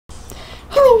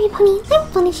everybody, I'm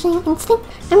Fluttershy, and today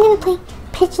I'm gonna play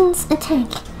Pigeons Attack.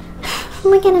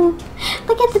 Look at him.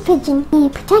 Look at the pigeon. He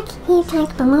protect, he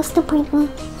attack, but most importantly,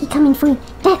 he coming for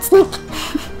that snack.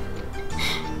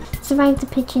 Survive the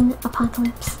pigeon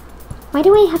apocalypse. Why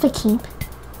do I have a cape?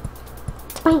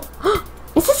 To buy.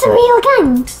 Is this a real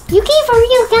gun? You gave a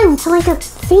real gun to like a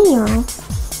 3-year-old.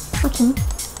 Okay.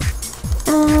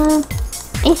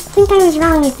 I think I was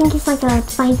wrong. I think he's like a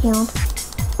 5-year-old.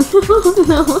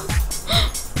 No.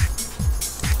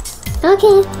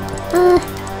 Okay.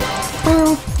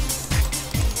 Well.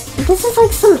 This is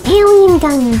like some alien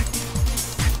gun.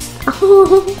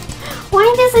 Oh.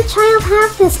 Why does a child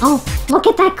have this? Oh, look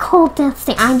at that cold death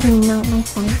stick. I do not like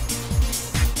that.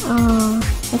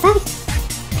 Is that a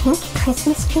pink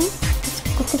Christmas tree?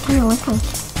 What's it kind of look like?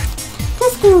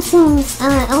 This game seems a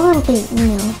little bit, you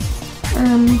know.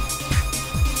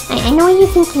 I know what you're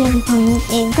thinking, everybody.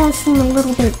 It does seem a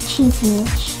little bit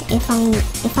cheesy-ish,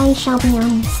 if I shall be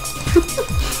honest.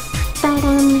 But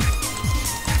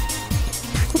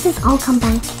this is all come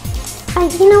back.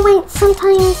 But you know what?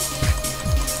 Sometimes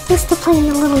just to play a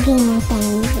little game like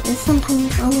that is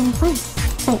sometimes a little fun.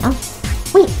 But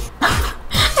wait.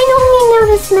 I only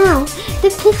noticed now. The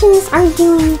pigeons are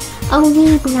doing a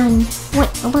weeb run. What?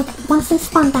 Look, once they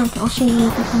spawn back, I'll show you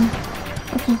everything.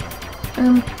 Okay.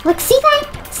 Look, see that?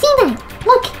 See that?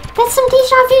 Look, that's some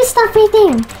deja vu stuff right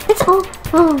there. It's oh,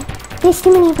 there's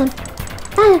too many of them.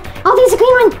 Oh, there's a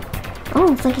green one.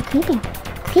 Oh, it's like a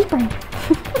creeper.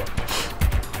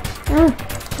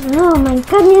 Oh my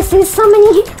goodness, there's so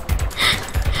many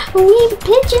weeb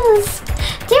pigeons.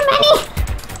 Too many.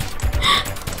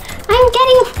 I'm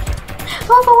getting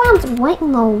overwhelmed. What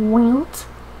in the world?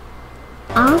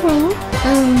 Alright,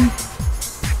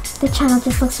 the child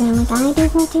just looks around like, I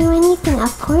didn't do anything.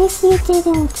 Of course you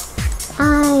didn't.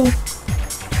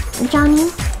 Johnny,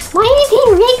 why are they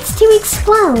rigged to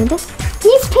explode?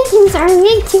 These pigeons are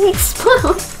rigged to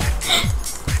explode.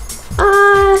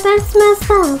 That's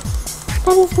messed up.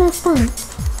 That is messed up.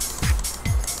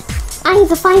 I,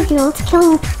 the 5-year-old,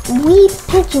 killing weeb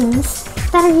pigeons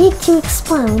that are rigged to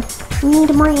explode.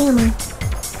 Need more ammo.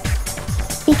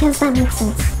 Because that makes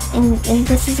sense. And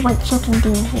this is what children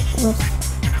do with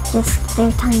just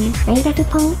their time, right,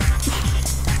 everybody?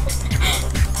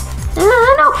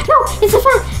 No! It's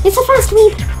a fast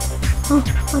weeb! Oh,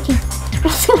 okay.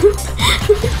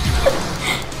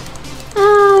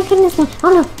 Oh, goodness me.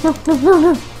 Oh, no.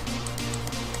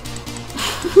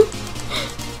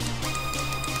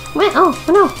 What? Oh,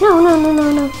 no.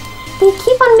 They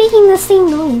keep on making the same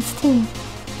noise, too.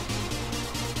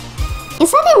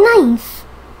 Is that a knife?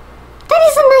 That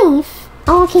is a knife!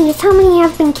 Oh, okay, it's how many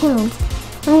have been killed.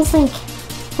 I was like,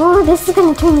 oh, this is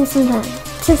gonna turn this into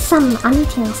some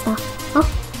Undertale stuff. Oh.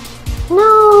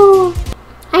 No!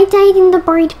 I died in the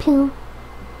bird poo.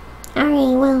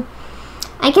 Alright, well,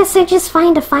 I guess I just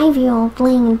find a 5-year-old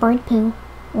laying in bird poo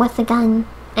with a gun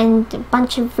and a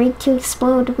bunch of rigged to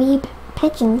explode weeb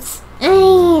pigeons.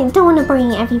 I don't want to bore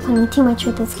everybody too much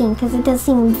with this game because it does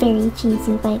seem very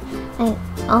cheesy, but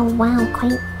oh wow,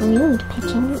 quite rude,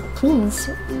 pigeon. Please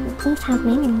have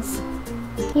manners.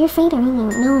 You're afraid, aren't you?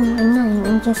 No, I'm not.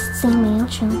 I'm just saying my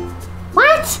outro.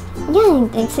 What? Yeah,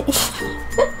 it's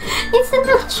an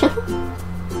outro.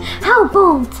 How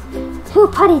bold? Who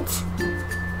put it?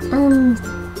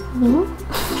 Me?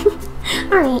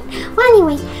 Alright, well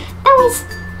anyway, that was,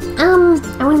 I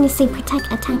wanted to say protect,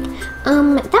 attack.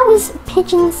 That was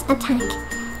Pigeons Attack.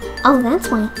 Oh, that's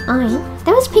why. Alright,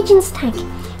 that was Pigeons Attack.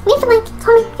 Leave a like,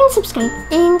 comment, and subscribe.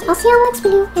 And I'll see you on the next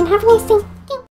video, and have a nice day.